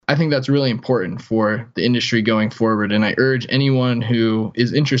I think that's really important for the industry going forward. And I urge anyone who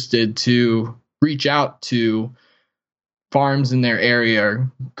is interested to reach out to farms in their area,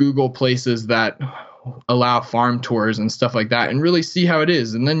 Google places that allow farm tours and stuff like that, and really see how it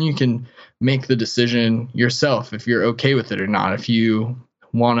is. And then you can make the decision yourself if you're okay with it or not. If you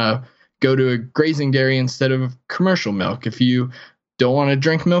want to go to a grazing dairy instead of commercial milk, if you don't want to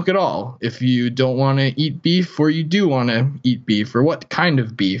drink milk at all, if you don't want to eat beef or you do want to eat beef, or what kind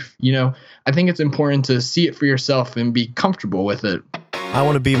of beef, I think it's important to see it for yourself and be comfortable with it. I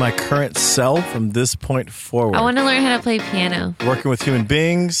want to be my current self from this point forward. I want to learn how to play piano. Working with human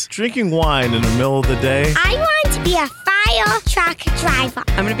beings, drinking wine in the middle of the day. I want to be a fire truck driver.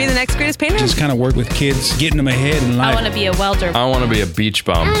 I'm going to be the next greatest painter. Just kind of work with kids, getting them ahead in life. I want to be a welder. I want to be a beach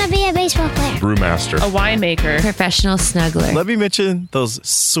bum. I want to be a baseball player. Brewmaster. A winemaker. Professional snuggler. Let me mention those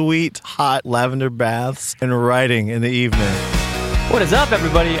sweet, hot lavender baths and writing in the evening. What is up,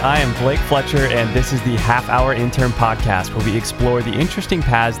 everybody? I am Blake Fletcher, and this is the Half Hour Intern Podcast, where we explore the interesting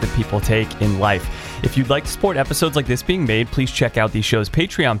paths that people take in life. If you'd like to support episodes like this being made, please check out the show's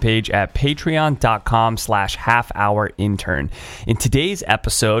Patreon page at patreon.com/half-hour-intern. In today's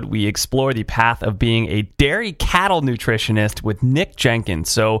episode, we explore the path of being a dairy cattle nutritionist with Nick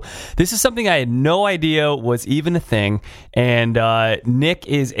Jenkins. So this is something I had no idea was even a thing. And Nick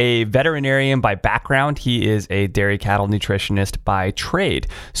is a veterinarian by background. He is a dairy cattle nutritionist by trade.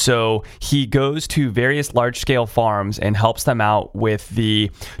 So he goes to various large-scale farms and helps them out with the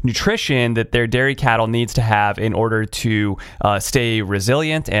nutrition that their dairy cattle needs to have in order to stay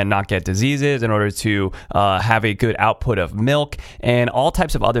resilient and not get diseases, in order to have a good output of milk and all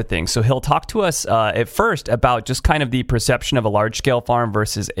types of other things. So he'll talk to us at first about just kind of the perception of a large-scale farm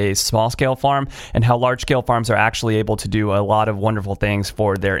versus a small-scale farm, and how large-scale farms are actually able to do a lot of wonderful things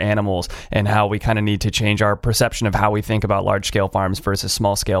for their animals, and how we kind of need to change our perception of how we think about large-scale farms versus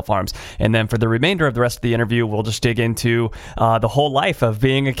small-scale farms. And then for the remainder of the rest of the interview, we'll just dig into the whole life of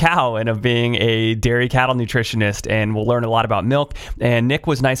being a cow and of being a dairy cattle nutritionist, and we'll learn a lot about milk. And Nick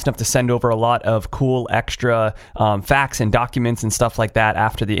was nice enough to send over a lot of cool extra facts and documents and stuff like that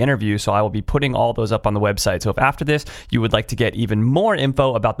after the interview, so I will be putting all those up on the website. So if after this you would like to get even more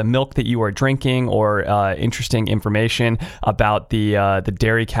info about the milk that you are drinking, or interesting information about the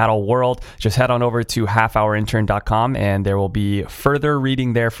dairy cattle world, just head on over to halfhourintern.com, and there will be further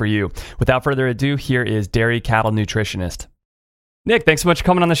reading there for you. Without further ado, here is dairy cattle nutritionist Nick. Thanks so much for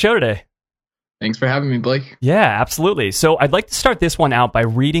coming on the show today. Thanks for having me, Blake. Yeah, absolutely. So I'd like to start this one out by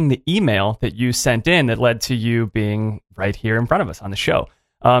reading the email that you sent in that led to you being right here in front of us on the show.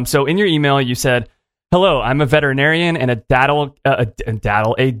 So in your email, you said, "Hello, I'm a veterinarian and a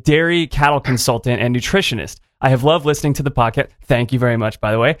dairy cattle consultant and nutritionist. I have loved listening to the podcast." Thank you very much,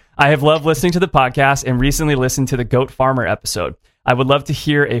 by the way. "I have loved listening to the podcast and recently listened to the Goat Farmer episode. I would love to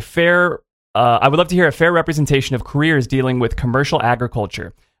hear a fair representation of careers dealing with commercial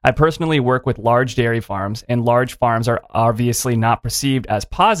agriculture. I personally work with large dairy farms, and large farms are obviously not perceived as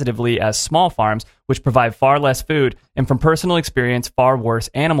positively as small farms, which provide far less food and, from personal experience, far worse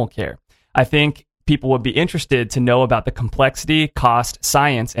animal care. I think people would be interested to know about the complexity, cost,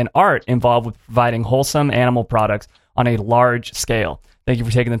 science, and art involved with providing wholesome animal products on a large scale. Thank you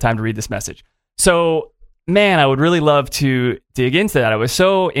for taking the time to read this message." So, man, I would really love to dig into that. I was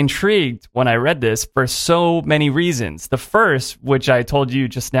so intrigued when I read this for so many reasons. The first, which I told you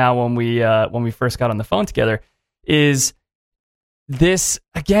just now when we first got on the phone together, is this,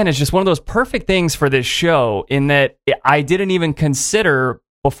 again, is just one of those perfect things for this show, in that I didn't even consider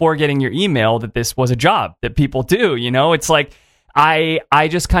before getting your email that this was a job that people do. It's like I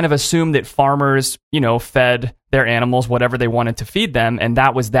just kind of assumed that farmers, fed their animals whatever they wanted to feed them, and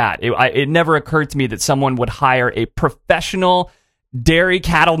that was that. It never occurred to me that someone would hire a professional dairy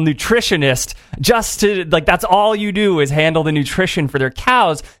cattle nutritionist just to, that's all you do is handle the nutrition for their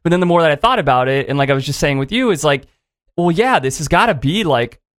cows. But then the more that I thought about it, and like I was just saying with you, is like, well, yeah, this has got to be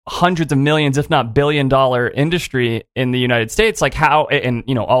like hundreds of millions, if not billion-dollar industry in the United States, like how, and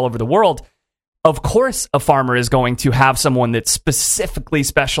all over the world. Of course, a farmer is going to have someone that specifically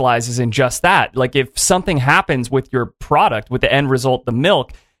specializes in just that. Like, if something happens with your product, with the end result, the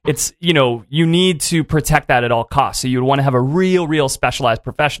milk, it's, you need to protect that at all costs. So you'd want to have a real specialized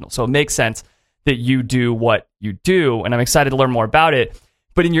professional. So it makes sense that you do what you do, and I'm excited to learn more about it.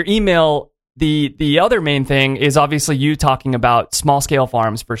 But in your email, the other main thing is obviously you talking about small-scale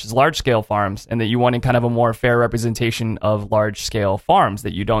farms versus large-scale farms, and that you wanted kind of a more fair representation of large-scale farms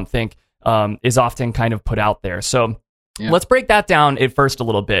that you don't think is often kind of put out there. So Let's break that down at first a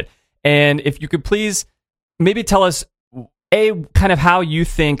little bit. And if you could please maybe tell us, kind of how you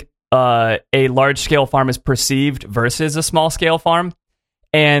think a large-scale farm is perceived versus a small-scale farm,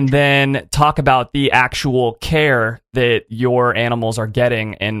 and then talk about the actual care that your animals are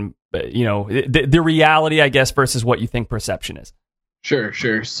getting, and the reality, I guess, versus what you think perception is.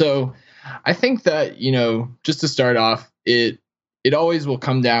 Sure. So I think that, just to start off, it always will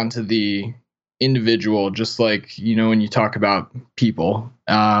come down to the individual, just like, when you talk about people.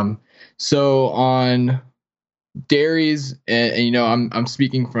 So on dairies, and I'm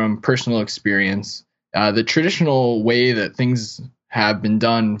speaking from personal experience, the traditional way that things have been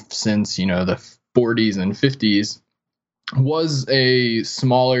done since, the 40s and 50s was a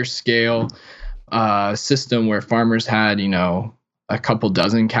smaller scale system where farmers had, a couple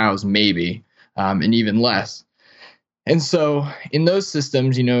dozen cows, maybe, and even less. And so in those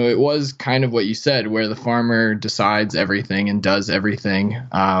systems, it was kind of what you said, where the farmer decides everything and does everything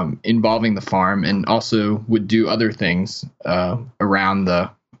involving the farm, and also would do other things around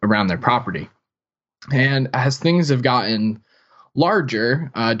their property. And as things have gotten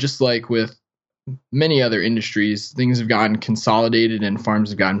larger, just like with many other industries, things have gotten consolidated and farms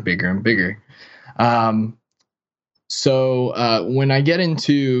have gotten bigger and bigger. So when I get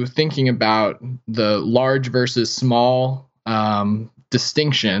into thinking about the large versus small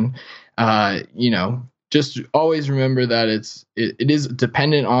distinction, just always remember that it is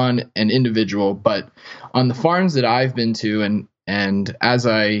dependent on an individual. But on the farms that I've been to, and as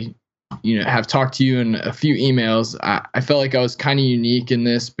I have talked to you in a few emails, I felt like I was kind of unique in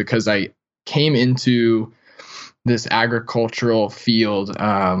this because I came into this agricultural field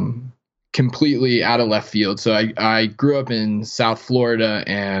completely out of left field. So I grew up in South Florida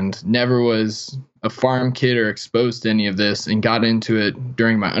and never was a farm kid or exposed to any of this, and got into it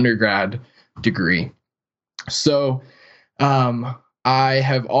during my undergrad degree. So I've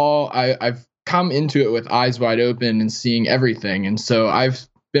come into it with eyes wide open and seeing everything. And so I've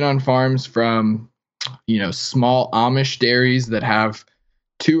been on farms from, small Amish dairies that have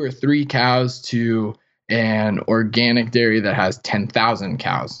 2 or 3 cows to an organic dairy that has 10,000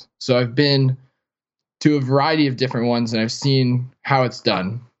 cows. So I've been to a variety of different ones, and I've seen how it's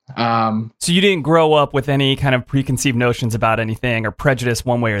done. So you didn't grow up with any kind of preconceived notions about anything or prejudice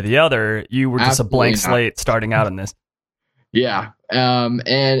one way or the other. You were just a blank slate starting out in this. Yeah. And,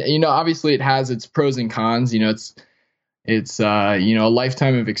 obviously it has its pros and cons. It's a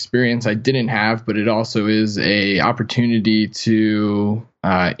lifetime of experience I didn't have, but it also is a opportunity to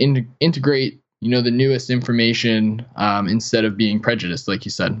integrate, the newest information instead of being prejudiced, like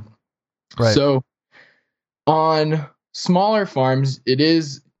you said. Right. So on smaller farms, it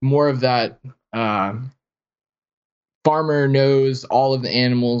is more of that farmer knows all of the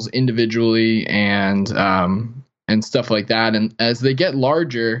animals individually and stuff like that. And as they get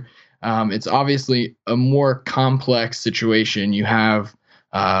larger, it's obviously a more complex situation. You have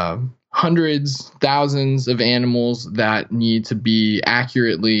hundreds, thousands of animals that need to be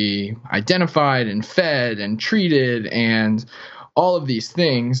accurately identified and fed and treated, and all of these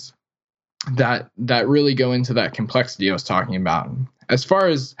things that really go into that complexity I was talking about. As far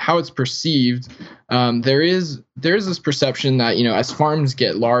as how it's perceived, there is this perception that, as farms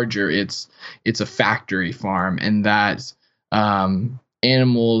get larger, it's a factory farm, and that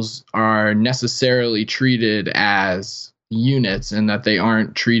animals are necessarily treated as units, and that they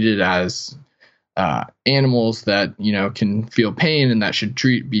aren't treated as animals that can feel pain and that should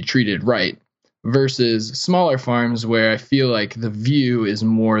be treated right. Versus smaller farms, where I feel like the view is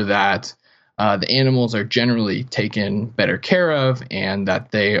more that the animals are generally taken better care of, and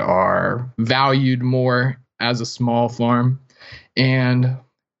that they are valued more as a small farm. And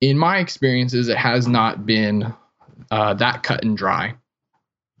in my experiences, it has not been that cut and dry.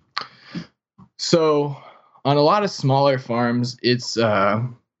 So on a lot of smaller farms, it's a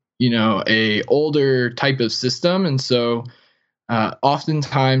older type of system, and so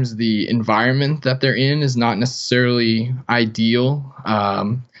oftentimes the environment that they're in is not necessarily ideal.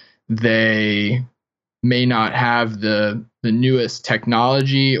 They may not have the newest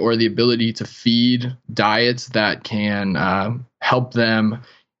technology or the ability to feed diets that can help them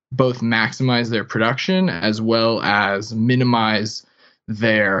both maximize their production as well as minimize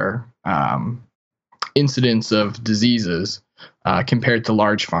their incidence of diseases compared to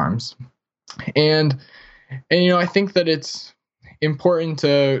large farms. And I think that it's important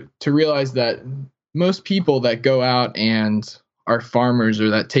to realize that most people that go out and are farmers or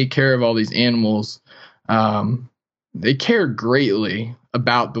that take care of all these animals, they care greatly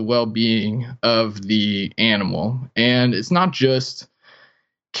about the well-being of the animal. And it's not just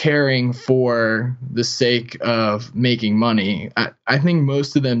caring for the sake of making money. I think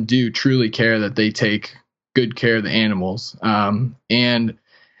most of them do truly care that they take good care of the animals. And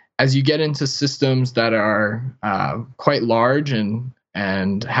as you get into systems that are quite large and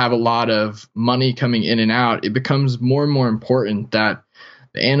and have a lot of money coming in and out, it becomes more and more important that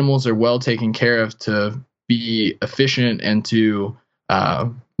the animals are well taken care of to be efficient and to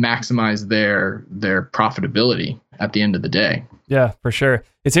maximize their profitability at the end of the day. Yeah, for sure.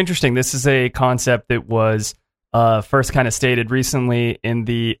 It's interesting. This is a concept that was first kind of stated recently in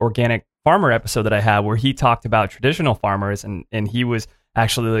the Organic Farmer episode that I had, where he talked about traditional farmers, and he was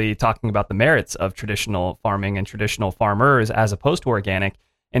actually talking about the merits of traditional farming and traditional farmers as opposed to organic,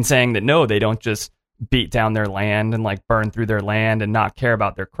 and saying that no, they don't just beat down their land and like burn through their land and not care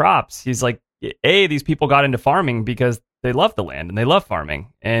about their crops. He's like, these people got into farming because they love the land and they love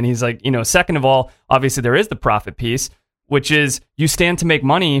farming. And he's like, second of all, obviously there is the profit piece, which is you stand to make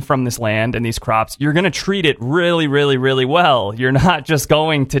money from this land and these crops. You're going to treat it really, really, really well. You're not just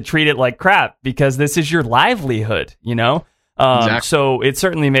going to treat it like crap, because this is your livelihood, Exactly. So it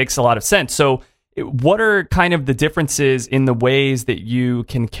certainly makes a lot of sense. So what are kind of the differences in the ways that you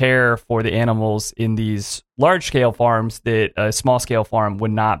can care for the animals in these large scale farms that a small scale farm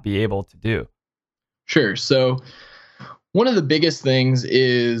would not be able to do? Sure. So one of the biggest things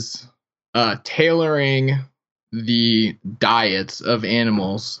is tailoring the diets of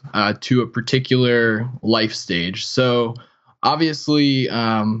animals to a particular life stage. So obviously,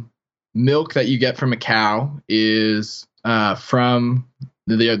 milk that you get from a cow is from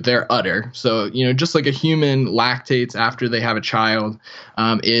their udder. So, just like a human lactates after they have a child,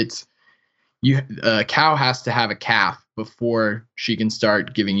 a cow has to have a calf before she can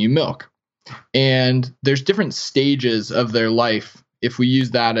start giving you milk. And there's different stages of their life if we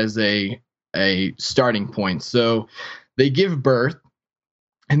use that as a starting point. So they give birth,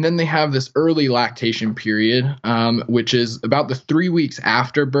 and then they have this early lactation period, which is about the 3 weeks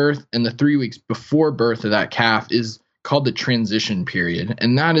after birth, and the 3 weeks before birth of that calf is called the transition period.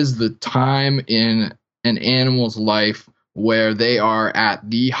 And that is the time in an animal's life where they are at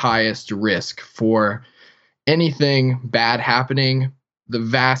the highest risk for anything bad happening. The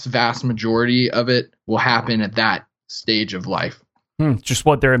vast, vast majority of it will happen at that stage of life. Just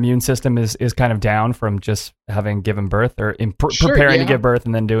what their immune system is kind of down from just having given birth, or preparing to give birth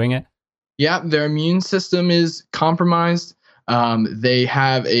and then doing it. Yeah, their immune system is compromised. They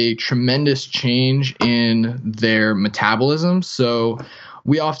have a tremendous change in their metabolism. So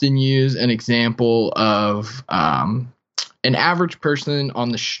we often use an example of an average person on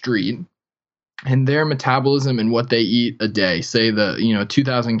the street and their metabolism and what they eat a day, say the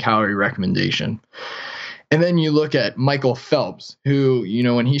 2,000 calorie recommendation. And then you look at Michael Phelps, who,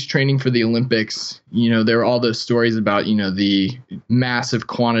 when he's training for the Olympics, there are all those stories about, the massive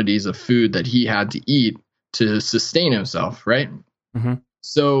quantities of food that he had to eat to sustain himself, right? Mm-hmm.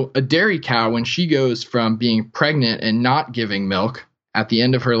 So a dairy cow, when she goes from being pregnant and not giving milk at the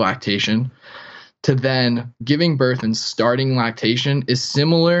end of her lactation to then giving birth and starting lactation, is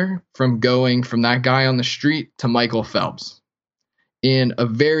similar from going from that guy on the street to Michael Phelps in a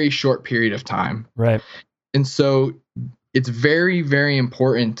very short period of time. Right. And so it's very, very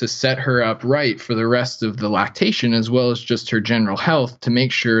important to set her up right for the rest of the lactation, as well as just her general health, to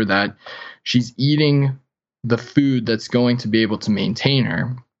make sure that she's eating the food that's going to be able to maintain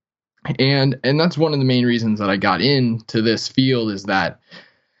her. And that's one of the main reasons that I got into this field, is that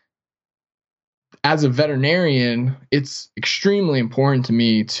as a veterinarian, it's extremely important to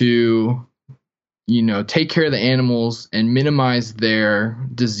me to take care of the animals and minimize their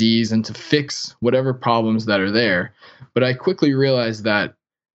disease and to fix whatever problems that are there. But I quickly realized that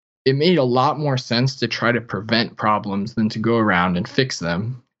it made a lot more sense to try to prevent problems than to go around and fix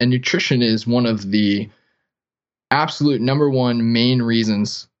them. And nutrition is one of the absolute number one main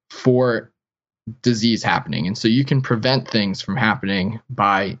reasons for disease happening. And so you can prevent things from happening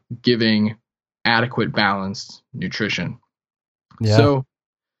by giving adequate, balanced nutrition. Yeah.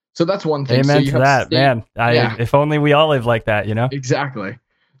 So that's one thing. Amen to that, man. If only we all live like that, Exactly.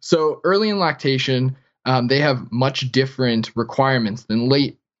 So early in lactation, they have much different requirements than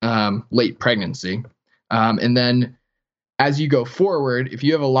late pregnancy. And then as you go forward, if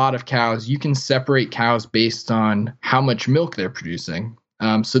you have a lot of cows, you can separate cows based on how much milk they're producing.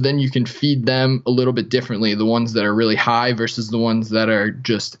 So then you can feed them a little bit differently, the ones that are really high versus the ones that are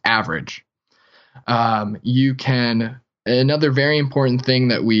just average. Another very important thing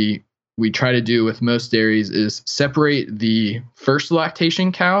that we try to do with most dairies is separate the first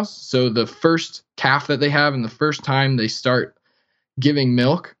lactation cows. So the first calf that they have and the first time they start giving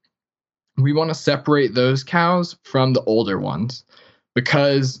milk, we want to separate those cows from the older ones,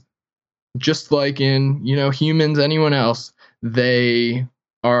 because just like in, humans, anyone else, they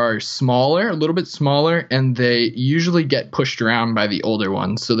are smaller, a little bit smaller, and they usually get pushed around by the older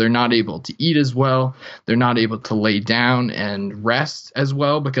ones. So they're not able to eat as well. They're not able to lay down and rest as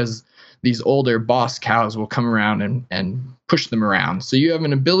well because these older boss cows will come around and push them around. So you have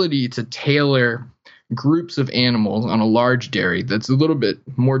an ability to tailor groups of animals on a large dairy that's a little bit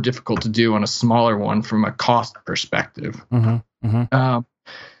more difficult to do on a smaller one from a cost perspective.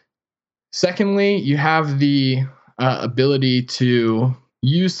 Secondly, you have the ability to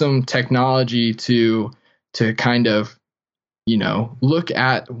use some technology to kind of, look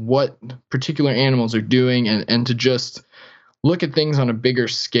at what particular animals are doing and to just look at things on a bigger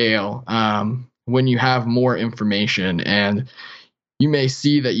scale when you have more information. And you may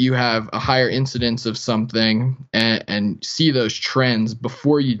see that you have a higher incidence of something and see those trends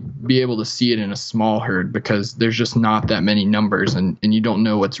before you'd be able to see it in a small herd because there's just not that many numbers and you don't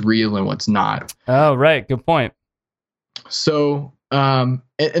know what's real and what's not. Oh, right. Good point. So, and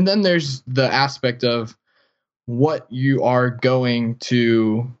then there's the aspect of what you are going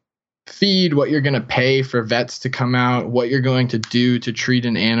to feed, what you're going to pay for vets to come out, what you're going to do to treat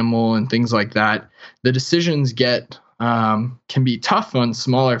an animal and things like that. The decisions can be tough on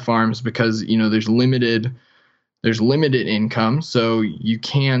smaller farms because, there's limited income. So you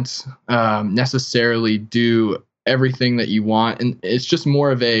can't necessarily do everything that you want. And it's just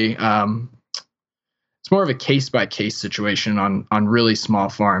more of a case by case situation on really small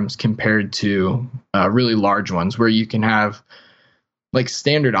farms compared to really large ones where you can have like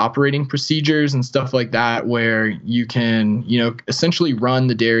standard operating procedures and stuff like that, where you can, essentially run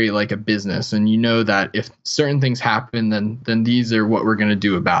the dairy like a business. And that if certain things happen, then these are what we're going to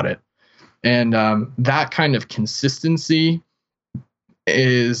do about it. And that kind of consistency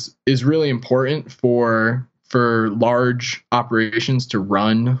is really important for large operations to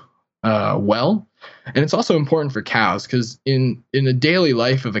run well. And it's also important for cows because in the daily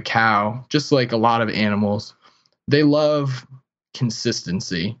life of a cow, just like a lot of animals, they love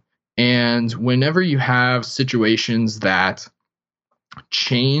consistency. And whenever you have situations that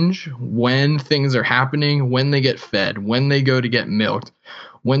change when things are happening, when they get fed, when they go to get milked,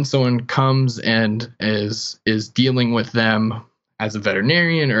 when someone comes and is dealing with them as a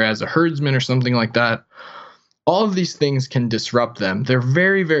veterinarian or as a herdsman or something like that, all of these things can disrupt them. They're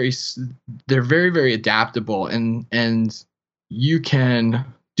very, very adaptable, and you can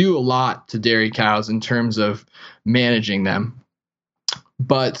do a lot to dairy cows in terms of managing them.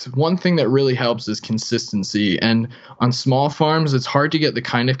 But one thing that really helps is consistency. And on small farms, it's hard to get the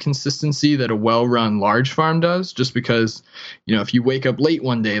kind of consistency that a well-run large farm does, just because, if you wake up late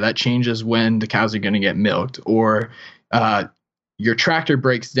one day, that changes when the cows are going to get milked, or your tractor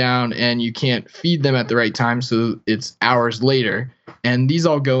breaks down and you can't feed them at the right time, so it's hours later. And these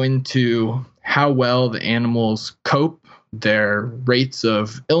all go into how well the animals cope, their rates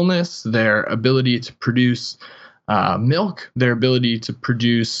of illness, their ability to produce milk, their ability to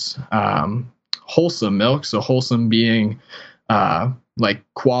produce wholesome milk. So wholesome being like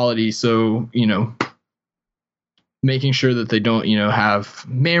quality. So, making sure that they don't, have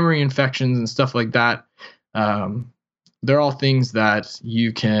mammary infections and stuff like that. They're all things that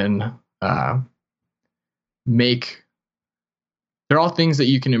you can they're all things that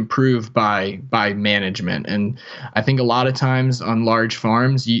you can improve by management. And I think a lot of times on large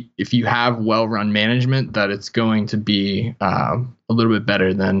farms, if you have well-run management, that it's going to be a little bit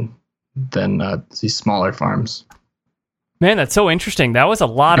better than these smaller farms. Man, that's so interesting. That was a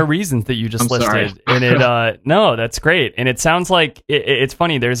lot of reasons that you just listed. And no, that's great. And it sounds like it's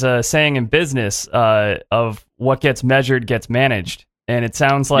funny. There's a saying in business of what gets measured gets managed. And it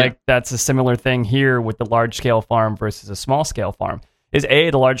sounds like that's a similar thing here with the large scale farm versus a small scale farm. Is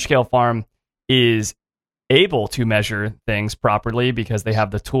the large scale farm is able to measure things properly because they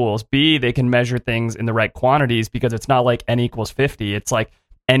have the tools. B, they can measure things in the right quantities because it's not like N equals 50. It's like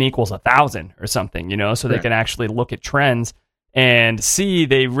N equals 1,000 or something, so they can actually look at trends. And C,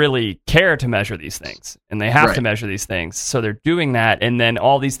 they really care to measure these things, and they have to measure these things. So they're doing that. And then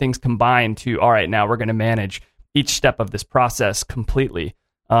all these things combine to, all right, now we're going to manage each step of this process completely,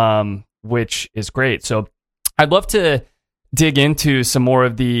 which is great. So I'd love to dig into some more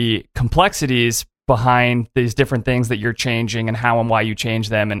of the complexities behind these different things that you're changing and how and why you change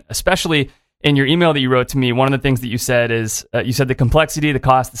them. And especially in your email that you wrote to me, one of the things that you said is you said the complexity, the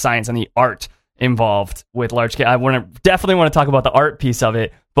cost, the science, and the art involved with large scale. I definitely want to talk about the art piece of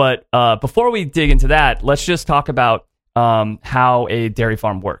it. But before we dig into that, let's just talk about how a dairy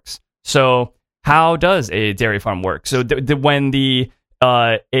farm works. So how does a dairy farm work? So when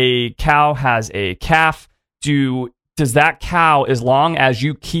a cow has a calf, does that cow, as long as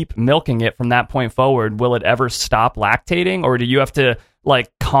you keep milking it from that point forward, will it ever stop lactating, or do you have to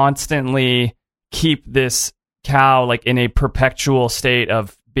like constantly keep this cow like in a perpetual state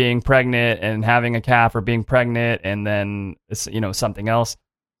of being pregnant and having a calf, or being pregnant and then, you know, something else?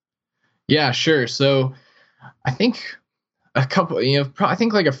 Yeah, sure. So I think a couple, I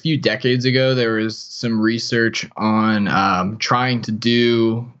think like a few decades ago, there was some research on trying to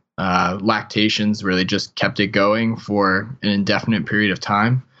do lactations where they just kept it going for an indefinite period of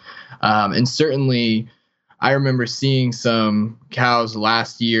time. And certainly I remember seeing some cows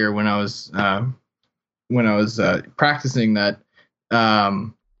last year when I was practicing that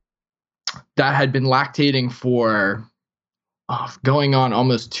that had been lactating for going on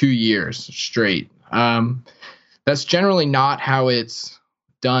almost 2 years straight. That's generally not how it's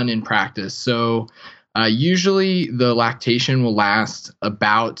done in practice. So usually the lactation will last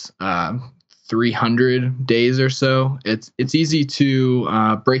about 300 days or so. It's easy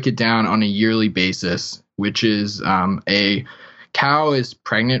to break it down on a yearly basis, which is a cow is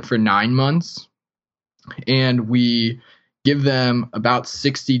pregnant for 9 months, and we give them about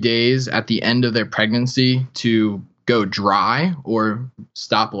 60 days at the end of their pregnancy to go dry or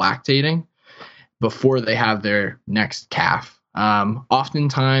stop lactating before they have their next calf.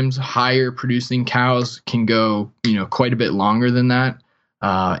 Oftentimes, higher producing cows can go, quite a bit longer than that.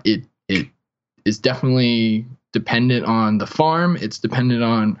 It is definitely dependent on the farm. It's dependent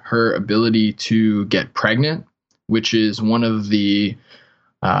on her ability to get pregnant, which is one of the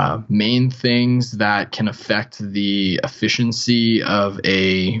main things that can affect the efficiency of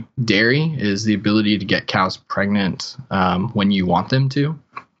a dairy, is the ability to get cows pregnant when you want them to.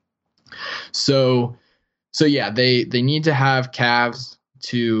 So yeah, they need to have calves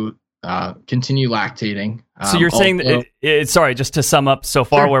to continue lactating. So you're saying that, sorry, just to sum up so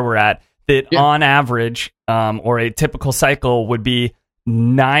far where we're at, that on average, or a typical cycle would be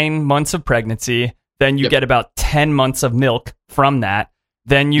 9 months of pregnancy. Then you get about 10 months of milk from that.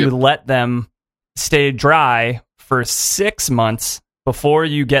 Then you let them stay dry for 6 months before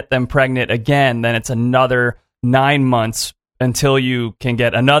you get them pregnant again. Then it's another 9 months until you can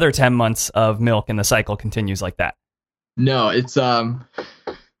get another 10 months of milk, and the cycle continues like that. No, it's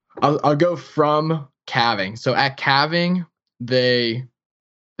I'll go from calving. So at calving, they're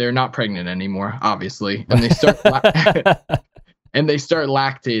not pregnant anymore, obviously, and they start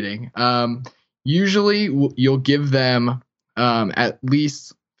lactating. Usually you'll give them at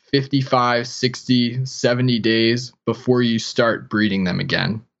least 55, 60, 70 days before you start breeding them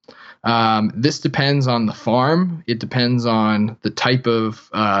again. This depends on the farm. It depends on the type of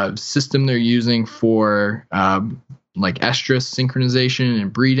system they're using for like estrus synchronization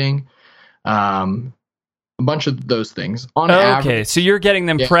and breeding. A bunch of those things. Okay, so you're getting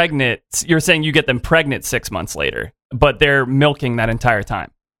them pregnant. You're saying you get them pregnant 6 months later, but they're milking that entire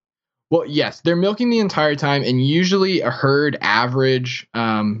time. Well, yes, they're milking the entire time, and usually a herd average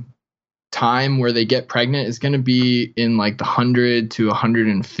time where they get pregnant is going to be in like the 100 to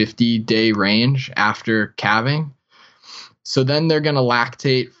 150 day range after calving. So then they're going to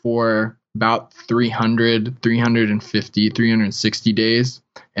lactate for about 300, 350, 360 days.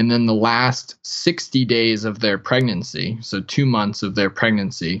 And then the last 60 days of their pregnancy, so 2 months of their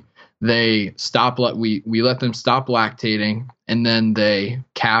pregnancy, they stop. We let them stop lactating, and then they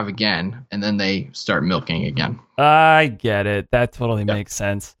calve again, and then they start milking again. I get it. That totally makes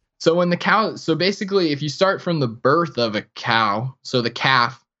sense. So when the cow, so basically, if you start from the birth of a cow, so the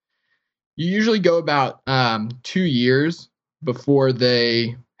calf, you usually go about 2 years before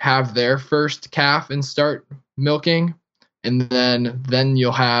they have their first calf and start milking. And then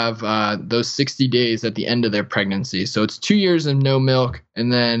you'll have those 60 days at the end of their pregnancy. So it's 2 years of no milk,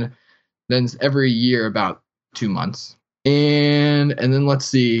 and then every year about 2 months. And then let's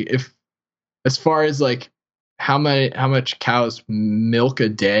see, if as far as like how much cows milk a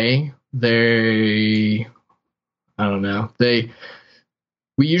day, I don't know.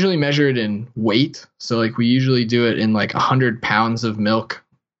 We usually measure it in weight. So like we usually do it in like 100 pounds of milk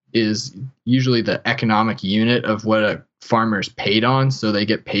is usually the economic unit of what a farmer's paid on. So they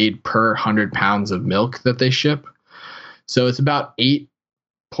get paid per 100 pounds of milk that they ship. So it's about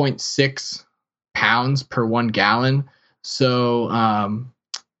 8.6 pounds per 1 gallon. So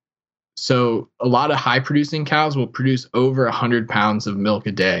a lot of high producing cows will produce over 100 pounds of milk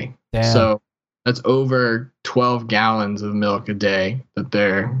a day. Damn. So that's over 12 gallons of milk a day that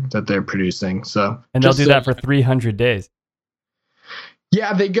they're producing. So, and they'll do that for 300 days.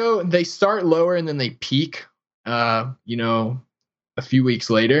 Yeah, they start lower and then they peak, a few weeks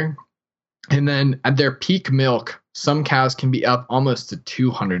later. And then at their peak milk, some cows can be up almost to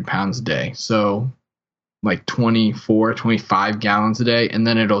 200 pounds a day. So like 24, 25 gallons a day. And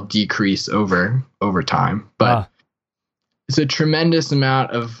then it'll decrease over time. But it's a tremendous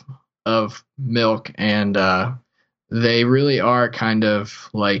amount of milk, and they really are kind of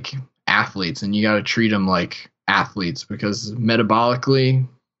like athletes, and you got to treat them like athletes because metabolically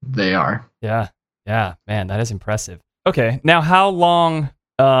they are. Yeah, man, that is impressive. Okay, now how long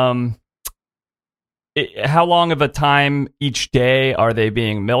of a time each day are they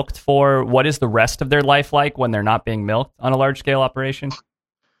being milked for? What is the rest of their life like when they're not being milked on a large scale operation?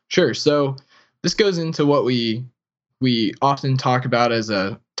 Sure. So this goes into what we often talk about as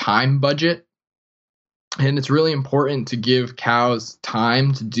a time budget. And it's really important to give cows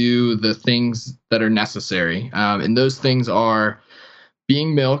time to do the things that are necessary. And those things are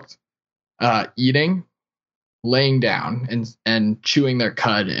being milked, eating, laying down, and chewing their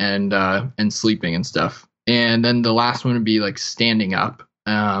cud, and sleeping and stuff. And then the last one would be like standing up.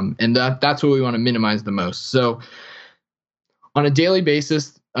 And that's what we want to minimize the most. So on a daily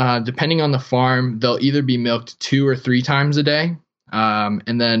basis, depending on the farm, they'll either be milked 2 or 3 times a day.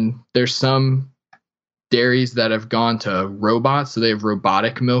 And then there's some dairies that have gone to robots, so they have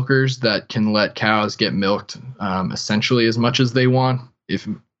robotic milkers that can let cows get milked essentially as much as they want if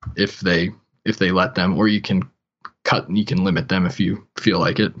they let them, or you can limit them if you feel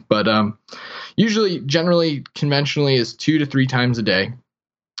like it. But generally, conventionally is 2 to 3 times a day.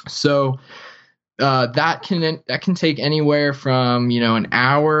 So that can take anywhere from an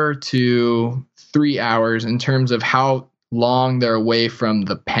hour to 3 hours in terms of how long they're away from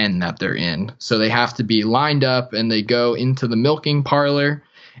the pen that they're in. So they have to be lined up, and they go into the milking parlor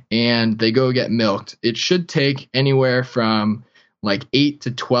and they go get milked. It should take anywhere from like 8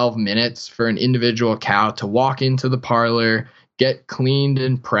 to 12 minutes for an individual cow to walk into the parlor, get cleaned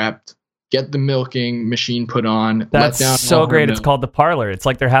and prepped, get the milking machine put on. That's so great. It's called the parlor. It's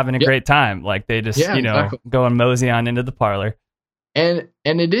like they're having a great time. Like they just, exactly. Go and mosey on into the parlor. And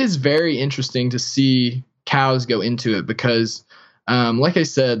it is very interesting to see cows go into it because, like I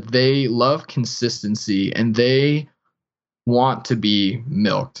said, they love consistency and they want to be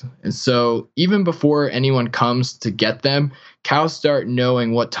milked. And so even before anyone comes to get them, cows start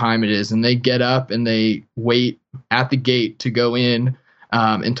knowing what time it is, and they get up and they wait at the gate to go in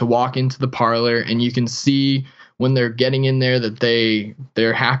and to walk into the parlor. And you can see when they're getting in there that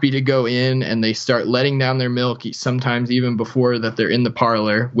they're happy to go in, and they start letting down their milk sometimes even before that they're in the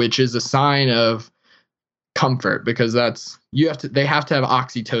parlor, which is a sign of comfort, because they have to have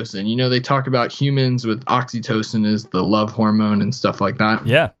oxytocin. They talk about humans with oxytocin is the love hormone and stuff like that.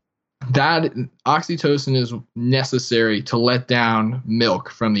 Yeah. That oxytocin is necessary to let down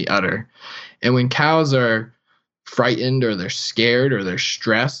milk from the udder. And when cows are frightened or they're scared or they're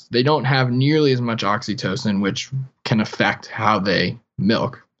stressed, they don't have nearly as much oxytocin, which can affect how they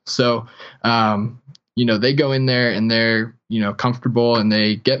milk. So, they go in there and they're, comfortable and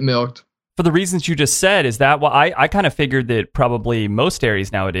they get milked. For the reasons you just said, is that what I kind of figured that probably most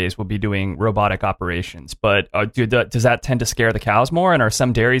dairies nowadays will be doing robotic operations, but does that tend to scare the cows more? And are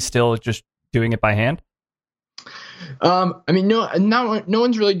some dairies still just doing it by hand? No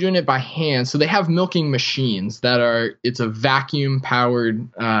one's really doing it by hand. So they have milking machines it's a vacuum powered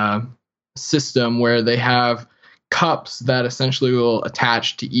system where they have cups that essentially will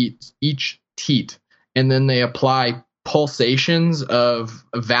attach to each teat, and then they apply pulsations of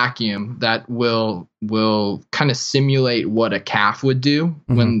a vacuum that will kind of simulate what a calf would do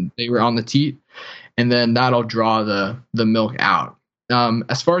when they were on the teat, and then that'll draw the milk out.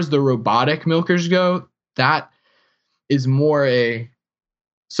 As far as the robotic milkers go, that is more a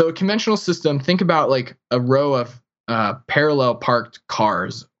conventional system. Think about like a row of parallel parked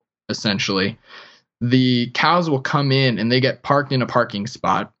cars. Essentially, the cows will come in and they get parked in a parking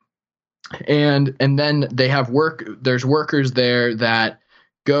spot. And then they have there's workers there that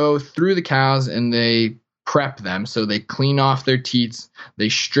go through the cows and they prep them. So they clean off their teats. They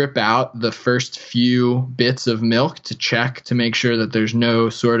strip out the first few bits of milk to check to make sure that there's no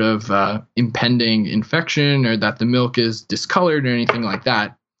sort of impending infection or that the milk is discolored or anything like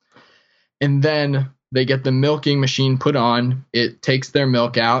that. And then they get the milking machine put on. It takes their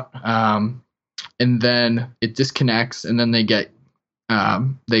milk out, and then it disconnects, and then they get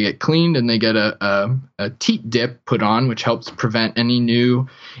cleaned, and they get a teat dip put on, which helps prevent any new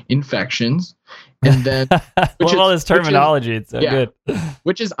infections. And then all this terminology, it's so good.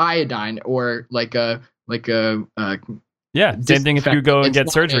 Which is iodine, or like a same thing if you go and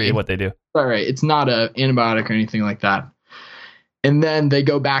get surgery, what they do. Right. It's not a antibiotic or anything like that. And then they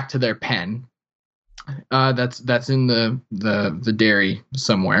go back to their pen. That's in the dairy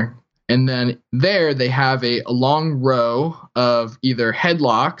somewhere. And then there they have a long row of either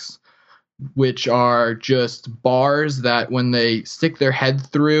headlocks which are just bars that when they stick their head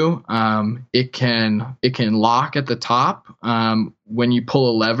through, it can lock at the top when you pull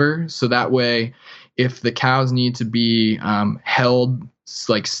a lever. So that way, if the cows need to be held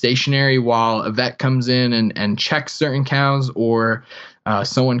like stationary while a vet comes in and checks certain cows, or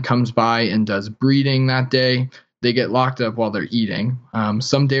someone comes by and does breeding that day, they get locked up while they're eating.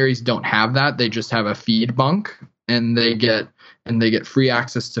 Some dairies don't have that; they just have a feed bunk, and they get free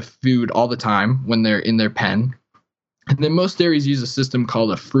access to food all the time when they're in their pen. And then most dairies use a system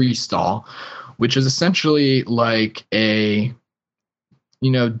called a free stall, which is essentially like a,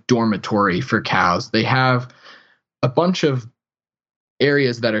 dormitory for cows. They have a bunch of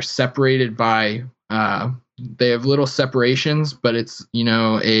areas that are separated by, they have little separations, but it's,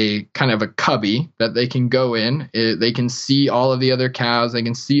 a kind of a cubby that they can go in. They can see all of the other cows. They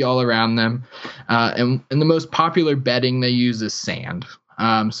can see all around them. And the most popular bedding they use is sand.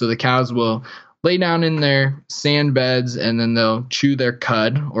 So the cows will lay down in their sand beds, and then they'll chew their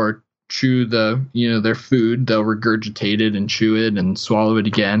cud or chew their food. They'll regurgitate it and chew it and swallow it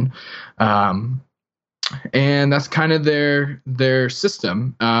again. And that's kind of their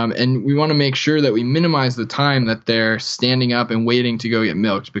system. And we want to make sure that we minimize the time that they're standing up and waiting to go get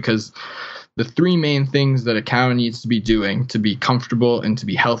milked, because the three main things that a cow needs to be doing to be comfortable and to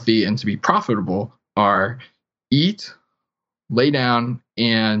be healthy and to be profitable are eat, lay down,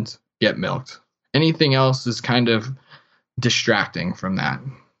 and get milked. Anything else is kind of distracting from that.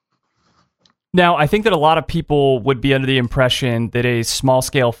 Now, I think that a lot of people would be under the impression that a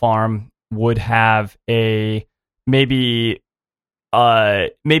small-scale farm would have a maybe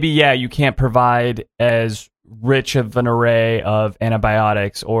you can't provide as rich of an array of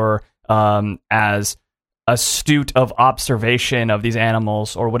antibiotics or as astute of observation of these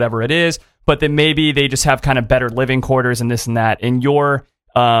animals or whatever it is, but then maybe they just have kind of better living quarters and this and that. In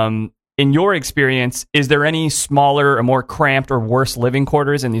your experience, is there any smaller or more cramped or worse living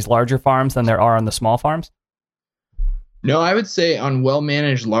quarters in these larger farms than there are on the small farms? No, I would say on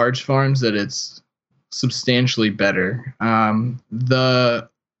well-managed large farms that it's substantially better. The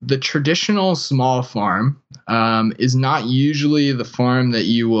traditional small farm is not usually the farm that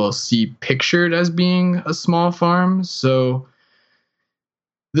you will see pictured as being a small farm. So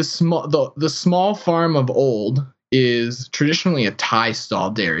the small farm of old is traditionally a tie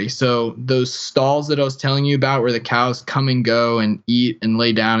stall dairy. So those stalls that I was telling you about where the cows come and go and eat and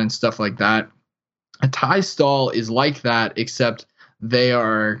lay down and stuff like that, a tie stall is like that, except they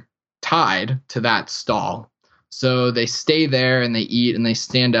are tied to that stall. So they stay there and they eat and they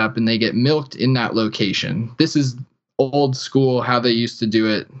stand up and they get milked in that location. This is old school, how they used to do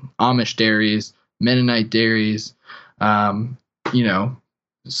it. Amish dairies, Mennonite dairies, some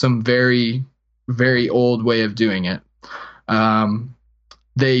very, very old way of doing it.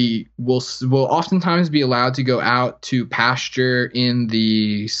 They will oftentimes be allowed to go out to pasture in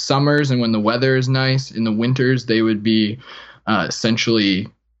the summers and when the weather is nice. In the winters, they would be essentially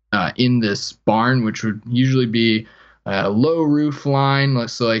in this barn, which would usually be a low roof line.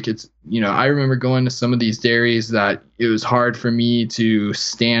 So like it's, I remember going to some of these dairies that it was hard for me to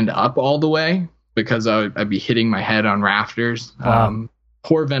stand up all the way because I'd be hitting my head on rafters. Wow.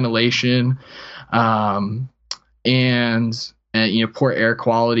 Poor ventilation, and poor air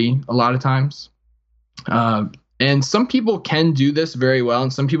quality a lot of times. And some people can do this very well,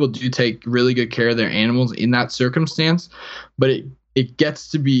 and some people do take really good care of their animals in that circumstance, but it gets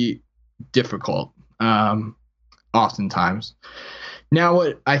to be difficult oftentimes. Now,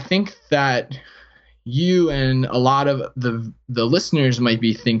 what I think that you and a lot of the listeners might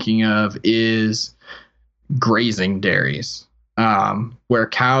be thinking of is grazing dairies. Where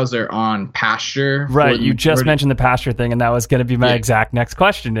cows are on pasture. Right, you just mentioned the pasture thing, and that was going to be my exact next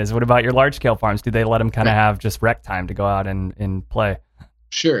question is, what about your large-scale farms? Do they let them kind of have just rec time to go out and play?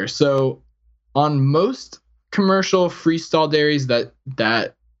 Sure. So on most commercial freestall dairies that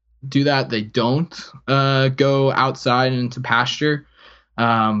do that, they don't go outside into pasture.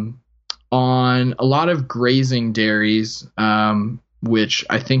 On a lot of grazing dairies, which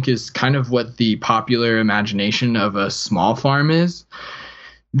I think is kind of what the popular imagination of a small farm is.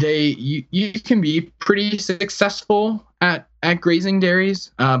 You can be pretty successful at grazing dairies,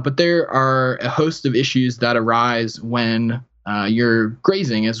 but there are a host of issues that arise when you're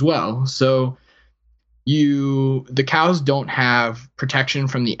grazing as well. So the cows don't have protection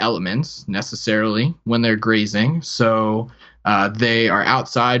from the elements necessarily when they're grazing. So they are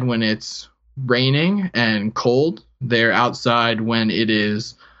outside when it's raining and cold. They're outside when it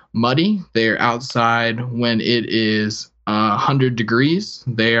is muddy. They're outside when it is 100 degrees.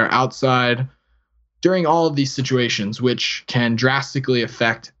 They are outside during all of these situations, which can drastically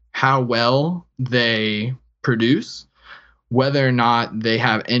affect how well they produce, whether or not they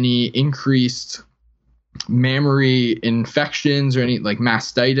have any increased mammary infections or any like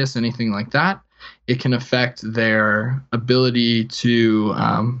mastitis, anything like that. It can affect their ability to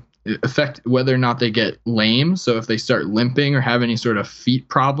affect whether or not they get lame. So if they start limping or have any sort of feet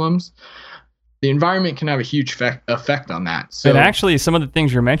problems, the environment can have a huge effect on that. So, and actually, some of the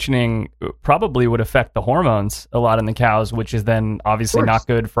things you're mentioning probably would affect the hormones a lot in the cows, which is then obviously not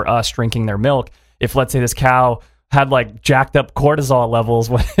good for us drinking their milk. If, let's say, this cow had like jacked up cortisol levels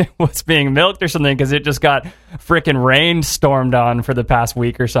when it was being milked or something because it just got freaking rain stormed on for the past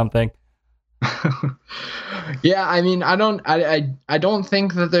week or something. Yeah, I mean, I don't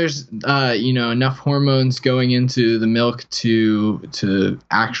think that there's enough hormones going into the milk to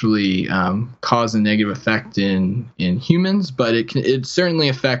actually cause a negative effect in humans, but it certainly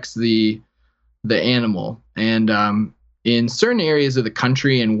affects the animal. And in certain areas of the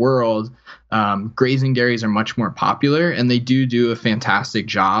country and world, grazing dairies are much more popular, and they do a fantastic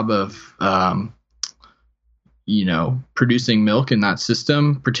job of producing milk in that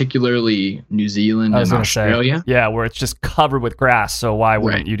system, particularly New Zealand and Australia. Say, yeah, where it's just covered with grass. So why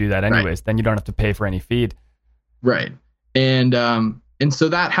wouldn't you do that anyways? Right. Then you don't have to pay for any feed. Right. And so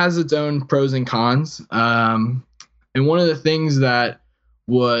that has its own pros and cons. And one of the things that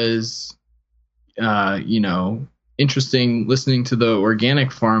was, interesting listening to the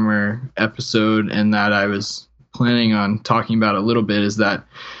Organic Farmer episode, and that I was planning on talking about a little bit, is that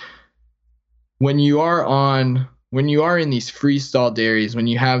when you are in these freestall dairies, when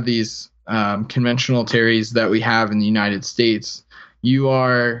you have these conventional dairies that we have in the United States, you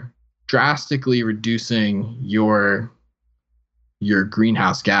are drastically reducing your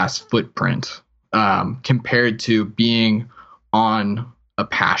greenhouse gas footprint compared to being on a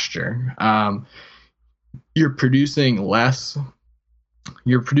pasture. You're producing less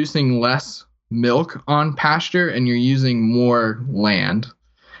milk on pasture, and you're using more land.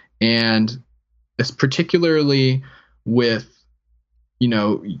 And it's particularly with,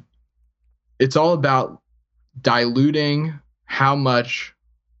 it's all about diluting how much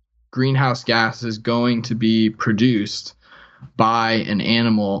greenhouse gas is going to be produced by an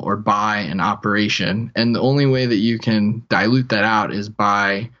animal or by an operation. And the only way that you can dilute that out is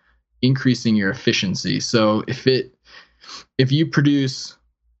by increasing your efficiency. So if you produce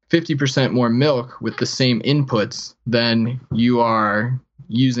 50% more milk with the same inputs, then you are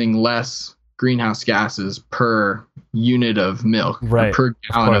using less greenhouse gases per unit of milk, right, per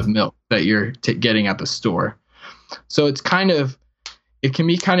gallon of milk that you're getting at the store. So it can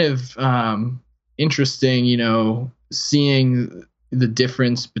be kind of interesting, seeing the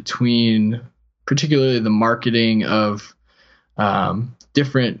difference between particularly the marketing of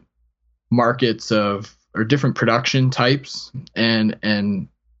different markets or different production types, and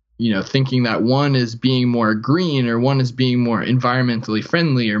thinking that one is being more green or one is being more environmentally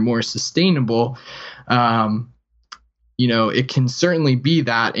friendly or more sustainable. It can certainly be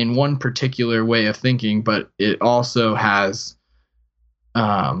that in one particular way of thinking, but it also has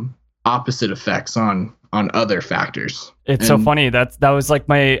opposite effects on other factors. It's so funny. That was like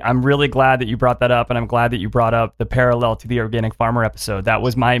I'm really glad that you brought that up, and I'm glad that you brought up the parallel to the Organic Farmer episode. That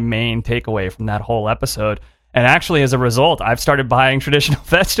was my main takeaway from that whole episode. And actually, as a result, I've started buying traditional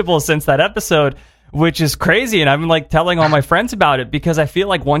vegetables since that episode, which is crazy. And I've been like telling all my friends about it, because I feel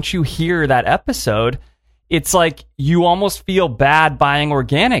like once you hear that episode, it's like you almost feel bad buying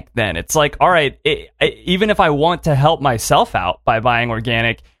organic then. It's like, all right, even if I want to help myself out by buying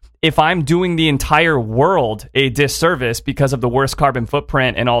organic, if I'm doing the entire world a disservice because of the worst carbon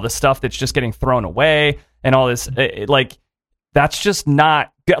footprint and all the stuff that's just getting thrown away and all this, that's just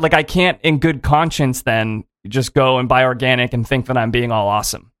not good. Like, I can't in good conscience then just go and buy organic and think that I'm being all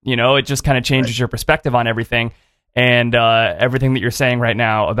awesome. It just kind of changes your perspective on everything. And everything that you're saying right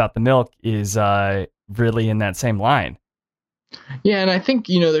now about the milk is really in that same line. Yeah, and I think,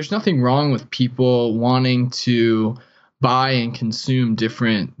 there's nothing wrong with people wanting to buy and consume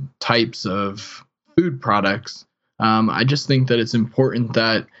different types of food products. I just think that it's important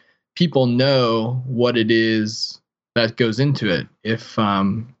that people know what it is that goes into it. If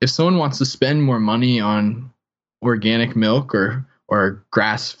someone wants to spend more money on organic milk or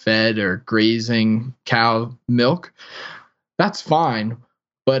grass-fed or grazing cow milk, that's fine.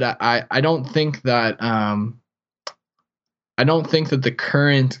 But I don't think that the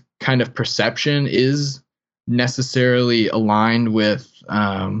current kind of perception is necessarily aligned with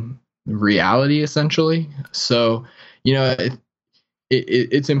reality, essentially. So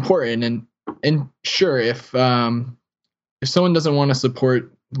it's important, and sure, if someone doesn't want to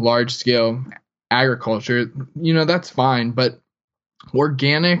support large scale agriculture, that's fine. But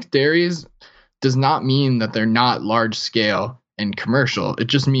organic dairies does not mean that they're not large scale and commercial. It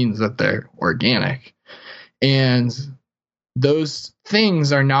just means that they're organic. And those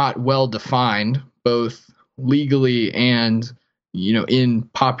things are not well defined, both legally and, in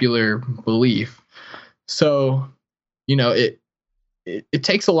popular belief. So, it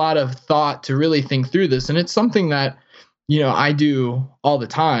takes a lot of thought to really think through this. And it's something that, I do all the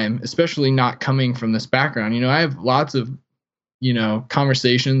time, especially not coming from this background. I have lots of,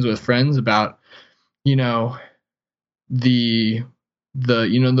 conversations with friends about, the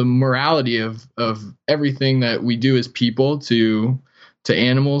morality of everything that we do as people to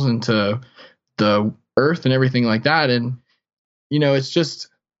animals and to the earth and everything like that. And,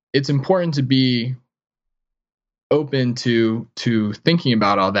 it's important to be open to thinking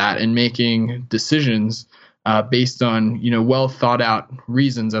about all that and making decisions based on, well thought out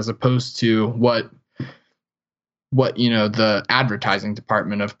reasons, as opposed to what the advertising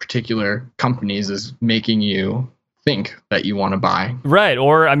department of particular companies is making you think that you want to buy. Right.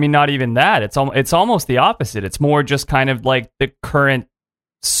 Or, I mean, not even that. It's almost the opposite. It's more just kind of like the current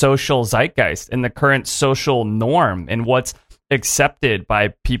social zeitgeist and the current social norm and what's accepted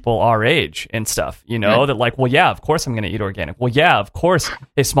by people our age and stuff, Right. That like, well, yeah, of course I'm going to eat organic. Well, yeah, of course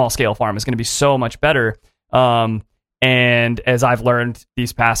a small scale farm is going to be so much better. And as I've learned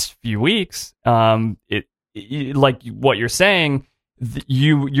these past few weeks, it like what you're saying,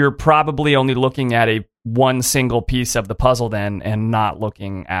 you're probably only looking at one single piece of the puzzle then, and not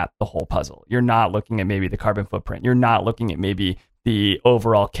looking at the whole puzzle. You're not looking at maybe the carbon footprint. You're not looking at maybe the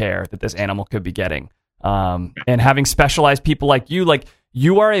overall care that this animal could be getting. And having specialized people like you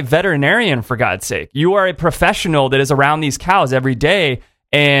are a veterinarian, for God's sake. You are a professional that is around these cows every day,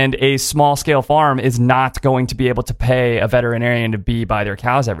 and a small scale farm is not going to be able to pay a veterinarian to be by their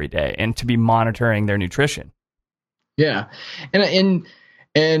cows every day and to be monitoring their nutrition. Yeah. And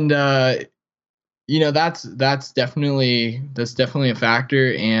that's definitely a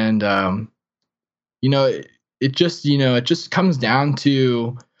factor. And, it just comes down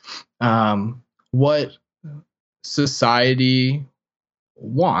to, what society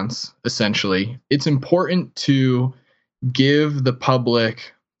wants, essentially. It's important to give the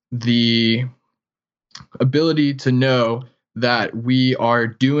public the ability to know that we are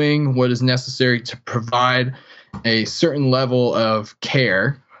doing what is necessary to provide a certain level of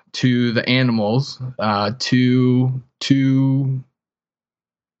care to the animals, before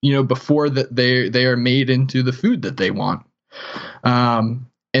that they are made into the food that they want.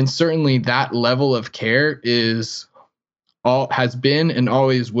 And certainly that level of care has been and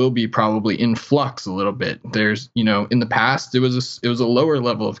always will be probably in flux a little bit. There's, in the past, it was a lower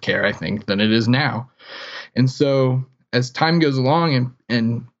level of care, I think, than it is now. And so as time goes along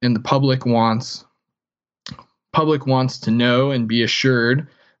and the public wants to know and be assured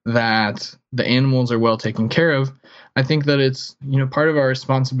that the animals are well taken care of, I think that it's, part of our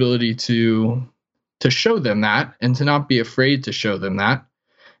responsibility to show them that, and to not be afraid to show them that.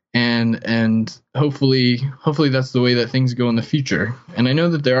 And hopefully that's the way that things go in the future. And I know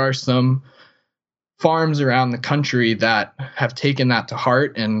that there are some farms around the country that have taken that to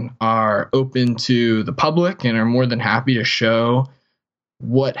heart and are open to the public and are more than happy to show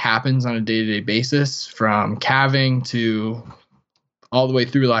what happens on a day-to-day basis, from calving to all the way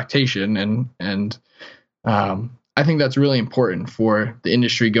through lactation. And I think that's really important for the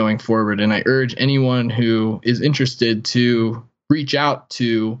industry going forward. And I urge anyone who is interested to reach out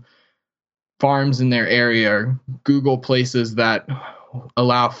to farms in their area, Google places that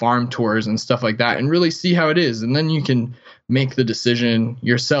allow farm tours and stuff like that, and really see how it is. And then you can make the decision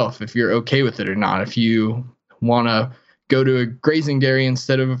yourself if you're okay with it or not. If you want to go to a grazing dairy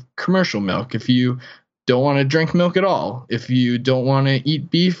instead of commercial milk, if you don't want to drink milk at all, if you don't want to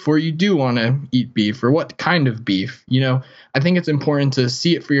eat beef or you do want to eat beef, or what kind of beef, I think it's important to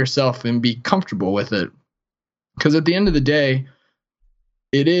see it for yourself and be comfortable with it. Because at the end of the day,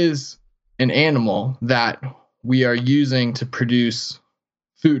 it is an animal that we are using to produce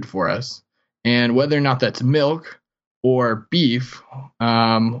food for us. And whether or not that's milk or beef,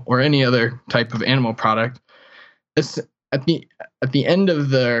 or any other type of animal product, at the end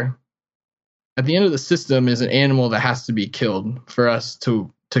of the system is an animal that has to be killed for us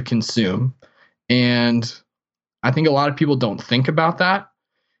to consume. And I think a lot of people don't think about that.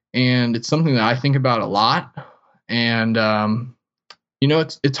 And it's something that I think about a lot. And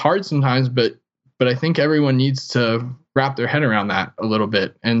it's hard sometimes, but I think everyone needs to wrap their head around that a little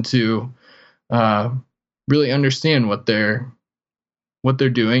bit, and to really understand what they're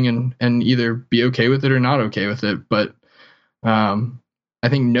doing, and either be okay with it or not okay with it. But I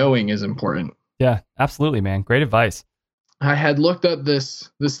think knowing is important. Yeah, absolutely, man. Great advice. I had looked up this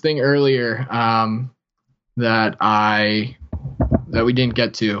thing earlier that we didn't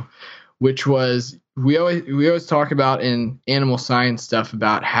get to, which was we always talk about in animal science stuff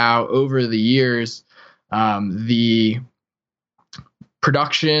about how over the years the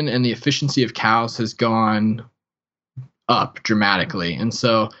production and the efficiency of cows has gone up dramatically. And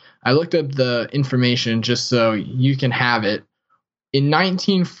so I looked up the information just so you can have it. In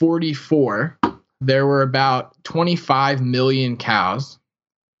 1944, there were about 25 million cows,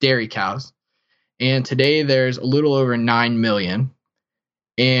 dairy cows, and today there's a little over 9 million.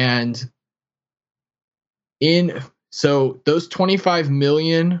 And so those 25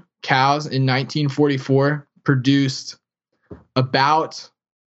 million cows in 1944 produced about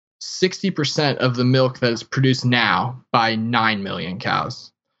 60% of the milk that is produced now by 9 million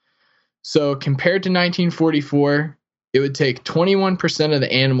cows. So compared to 1944, it would take 21% of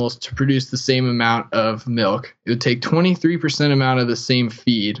the animals to produce the same amount of milk. It would take 23% amount of the same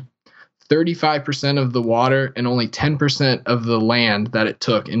feed, 35% of the water, and only 10% of the land that it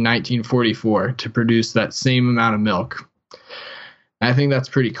took in 1944 to produce that same amount of milk. I think that's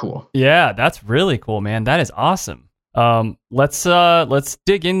pretty cool. Yeah, that's really cool, man. That is awesome. Let's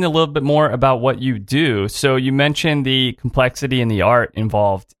dig in a little bit more about what you do. So you mentioned the complexity and the art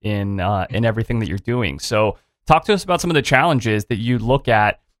involved in everything that you're doing. So talk to us about some of the challenges that you look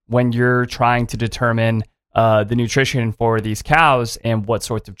at when you're trying to determine the nutrition for these cows and what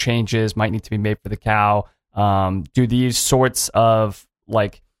sorts of changes might need to be made for the cow. Do these sorts of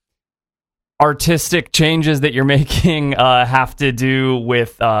like artistic changes that you're making have to do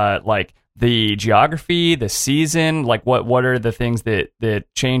with like the geography, the season? Like what are the things that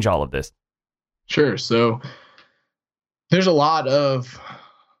change all of this? Sure. So there's a lot of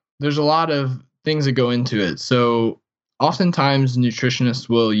things that go into it. So oftentimes nutritionists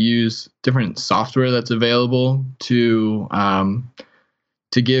will use different software that's available to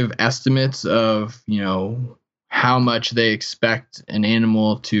give estimates of, how much they expect an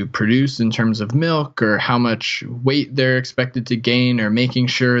animal to produce in terms of milk, or how much weight they're expected to gain, or making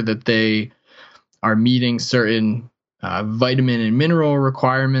sure that they are meeting certain vitamin and mineral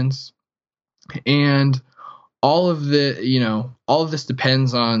requirements. And all of this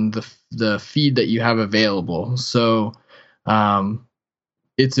depends on the feed that you have available. So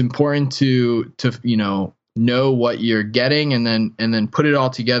it's important to know what you're getting, and then put it all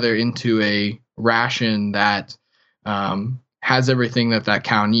together into a ration that has everything that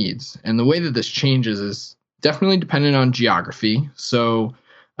cow needs. And the way that this changes is definitely dependent on geography. So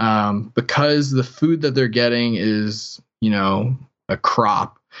because the food that they're getting is, a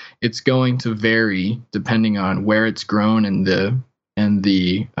crop, it's going to vary depending on where it's grown and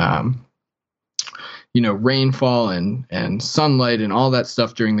the rainfall and sunlight and all that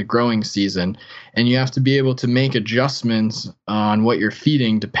stuff during the growing season. And you have to be able to make adjustments on what you're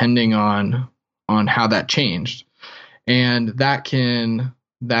feeding depending on how that changed. And that can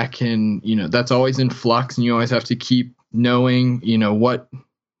that's always in flux, and you always have to keep knowing,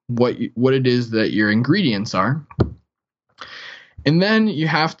 what it is that your ingredients are. And then you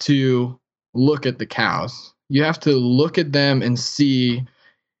have to look at the cows. You have to look at them and see,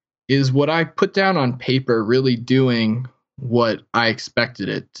 is what I put down on paper really doing what I expected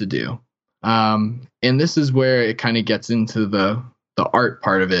it to do? And this is where it kind of gets into the art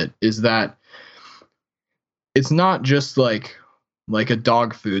part of it, is that it's not just like a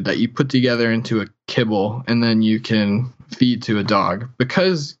dog food that you put together into a kibble and then you can feed to a dog.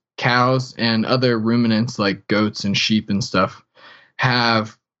 Because cows and other ruminants like goats and sheep and stuff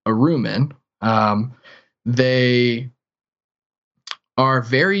have a rumen, they are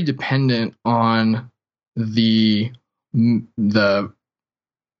very dependent on the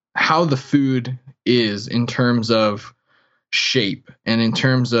how the food is in terms of shape and in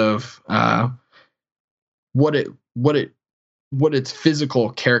terms of what its physical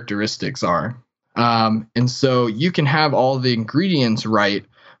characteristics are. And so you can have all the ingredients right,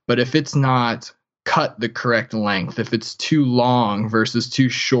 but if it's not cut the correct length, if it's too long versus too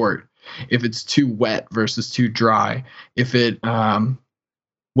short, if it's too wet versus too dry, if it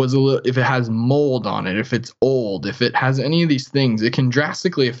if it has mold on it, if it's old, if it has any of these things, it can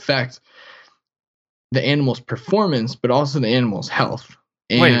drastically affect the animal's performance, but also the animal's health.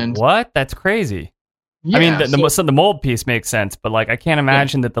 And wait, what? That's crazy. Yeah, I mean, the mold piece makes sense, but like I can't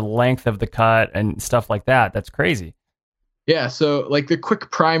imagine that the length of the cut and stuff like that. That's crazy. Yeah, so like the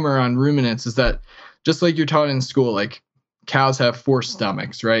quick primer on ruminants is that just like you're taught in school, like cows have 4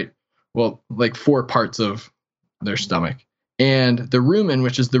 stomachs, right? Well, like 4 parts of their stomach. And the rumen,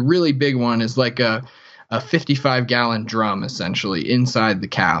 which is the really big one, is like a 55-gallon drum essentially inside the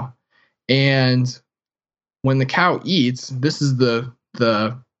cow. And when the cow eats, this is the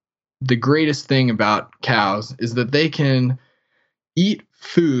greatest thing about cows, is that they can eat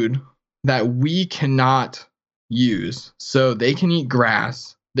food that we cannot use. So they can eat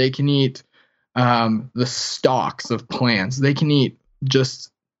grass, they can eat the stalks of plants, they can eat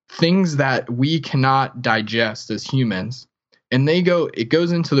just things that we cannot digest as humans. And it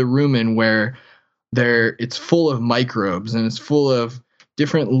goes into the rumen where it's full of microbes and it's full of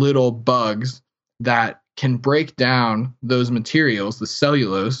different little bugs that can break down those materials, the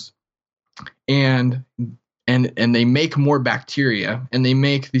cellulose, and they make more bacteria, and they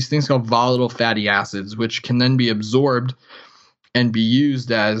make these things called volatile fatty acids, which can then be absorbed and be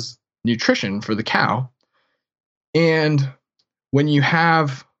used as nutrition for the cow. And when you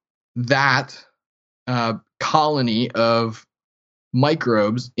have that colony of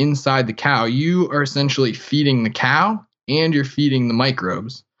microbes inside the cow, you are essentially feeding the cow and you're feeding the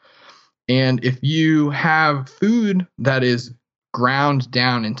microbes. And if you have food that is ground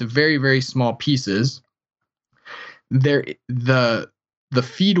down into very, very small pieces, the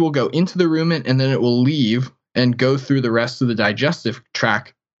feed will go into the rumen and then it will leave and go through the rest of the digestive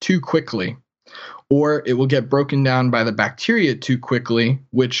tract too quickly. Or it will get broken down by the bacteria too quickly,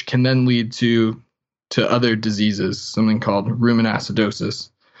 which can then lead to other diseases, something called rumen acidosis.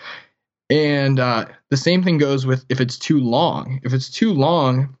 And the same thing goes with if it's too long. If it's too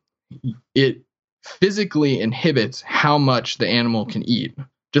long, it physically inhibits how much the animal can eat.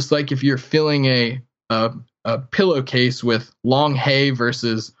 Just like if you're filling a pillowcase with long hay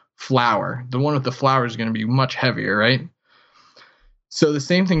versus flour, the one with the flour is going to be much heavier, right? So the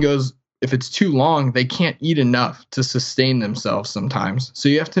same thing goes. If it's too long, they can't eat enough to sustain themselves sometimes. So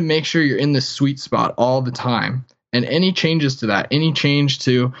you have to make sure you're in this sweet spot all the time. And any changes to that, any change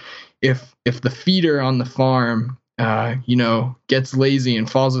to if the feeder on the farm, gets lazy and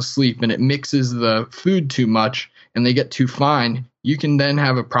falls asleep and it mixes the food too much and they get too fine, you can then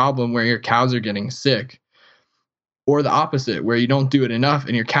have a problem where your cows are getting sick. Or the opposite, where you don't do it enough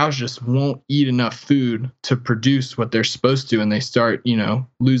and your cows just won't eat enough food to produce what they're supposed to, and they start,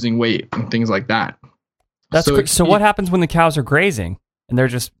 losing weight and things like that. So what happens when the cows are grazing and they're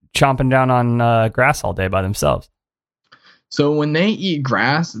just chomping down on grass all day by themselves? So when they eat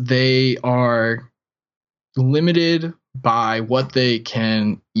grass, they are limited by what they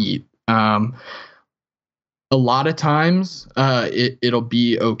can eat. A lot of times it'll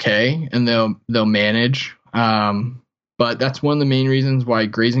be okay and they'll manage. But that's one of the main reasons why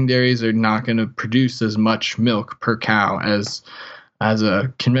grazing dairies are not going to produce as much milk per cow as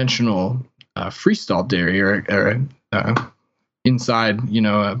a conventional freestall dairy or inside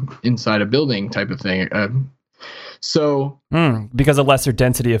a building type of thing. Because of lesser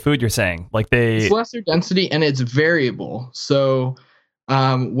density of food, you're saying, it's lesser density and it's variable. So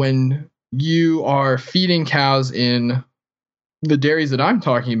when you are feeding cows in the dairies that I'm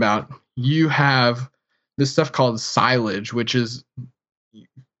talking about, you have this stuff called silage, which is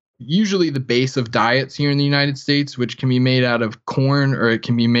usually the base of diets here in the United States, which can be made out of corn or it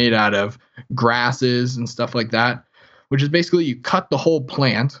can be made out of grasses and stuff like that, which is basically you cut the whole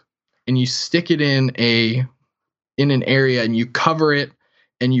plant and you stick it in an area and you cover it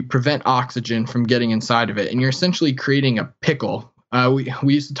and you prevent oxygen from getting inside of it. And you're essentially creating a pickle.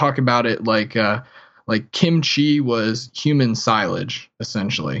 We used to talk about it like kimchi was human silage,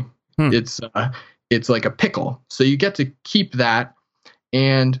 essentially. It's like a pickle. So you get to keep that.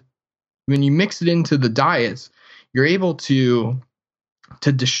 And when you mix it into the diets, you're able to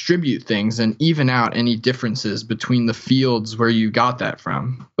distribute things and even out any differences between the fields where you got that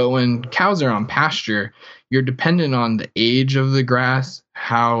from. But when cows are on pasture, you're dependent on the age of the grass,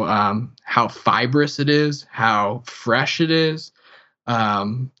 how fibrous it is, how fresh it is,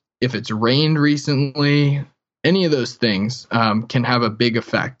 if it's rained recently. Any of those things can have a big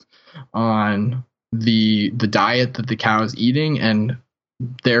effect on the diet that the cow is eating, and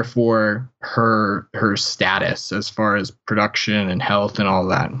therefore her status as far as production and health and all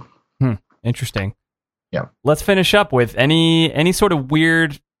that. Interesting. Yeah. Let's finish up with any sort of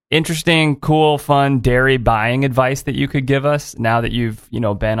weird, interesting, cool, fun dairy buying advice that you could give us now that you've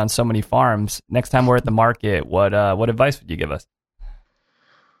been on so many farms. Next time we're at the market, what advice would you give us?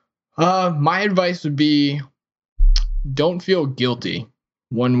 My advice would be, don't feel guilty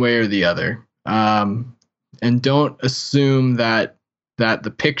one way or the other. And don't assume that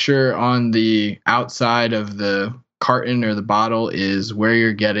the picture on the outside of the carton or the bottle is where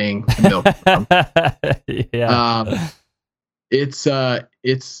you're getting milk from. Yeah. It's like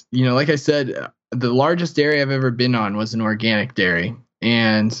I said, the largest dairy I've ever been on was an organic dairy,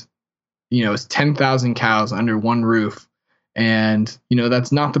 and it's 10,000 cows under one roof, and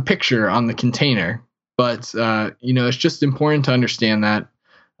that's not the picture on the container, But it's just important to understand that.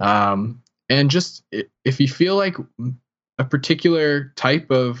 And just if you feel like a particular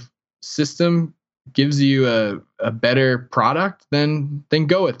type of system gives you a better product, then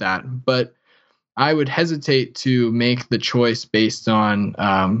go with that. But I would hesitate to make the choice based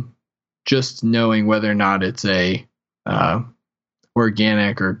on just knowing whether or not it's a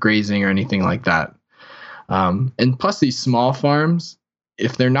organic or grazing or anything like that. And plus, these small farms,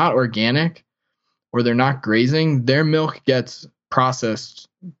 if they're not organic or they're not grazing, their milk gets processed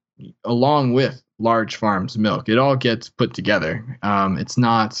along with large farms' milk. It all gets put together. It's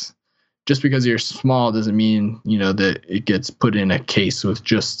not just because you're small doesn't mean that it gets put in a case with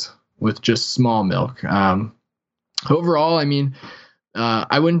just small milk. Overall, I mean,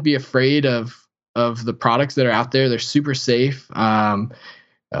 I wouldn't be afraid of the products that are out there. They're super safe.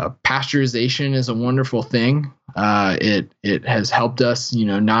 Pasteurization is a wonderful thing. It has helped us,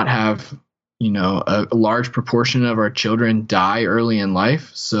 not have, a large proportion of our children die early in life.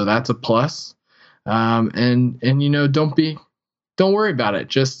 So that's a plus. And don't worry about it.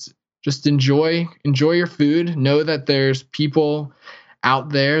 Just enjoy your food. Know that there's people out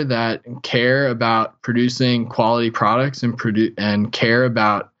there that care about producing quality products and care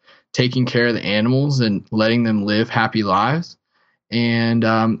about taking care of the animals and letting them live happy lives. And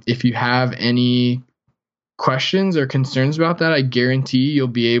if you have any questions or concerns about that, I guarantee you'll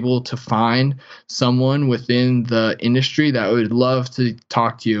be able to find someone within the industry that would love to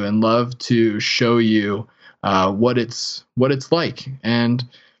talk to you and love to show you what it's like. And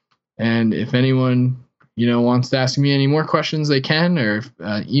if anyone wants to ask me any more questions, they can, or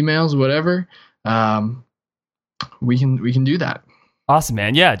emails, whatever. We can do that. Awesome,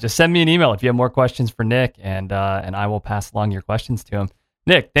 man. Yeah, just send me an email if you have more questions for Nick, and I will pass along your questions to him.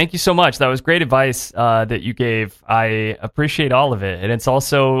 Nick, thank you so much. That was great advice that you gave. I appreciate all of it, and it's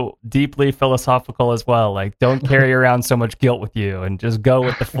also deeply philosophical as well. Like, don't carry around so much guilt with you, and just go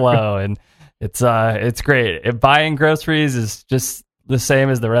with the flow. And it's great. Buying groceries is just the same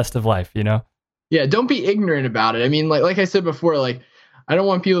as the rest of life, Yeah, don't be ignorant about it. I mean, like I said before, like, I don't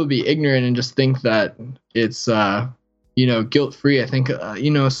want people to be ignorant and just think that it's guilt-free. I think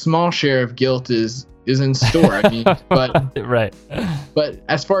a small share of guilt is in store. I mean, but right. But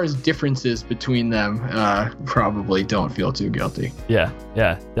as far as differences between them, probably don't feel too guilty. Yeah,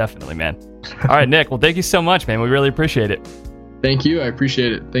 definitely, man. All right, Nick. Well, thank you so much, man. We really appreciate it. Thank you. I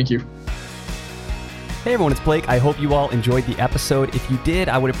appreciate it. Thank you. Hey everyone, it's Blake. I hope you all enjoyed the episode. If you did,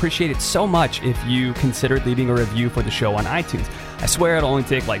 I would appreciate it so much if you considered leaving a review for the show on iTunes. I swear it'll only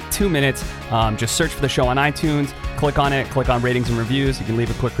take like 2 minutes. Just search for the show on iTunes, click on it, click on ratings and reviews. You can leave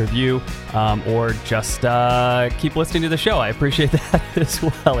a quick review or just keep listening to the show. I appreciate that as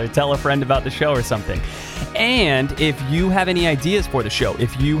well. Or tell a friend about the show or something. And if you have any ideas for the show,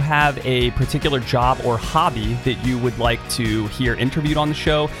 if you have a particular job or hobby that you would like to hear interviewed on the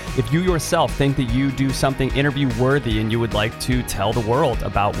show, if you yourself think that you do something interview worthy and you would like to tell the world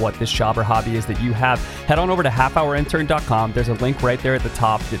about what this job or hobby is that you have, head on over to halfhourintern.com. There's a link right there at the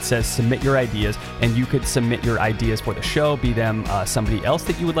top that says submit your ideas, and you could submit your ideas for the show, be them somebody else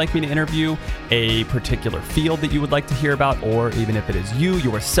that you would like me to interview, a particular field that you would like to hear about, or even if it is you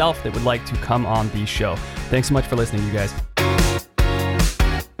yourself that would like to come on the show. Thanks so much for listening, you guys.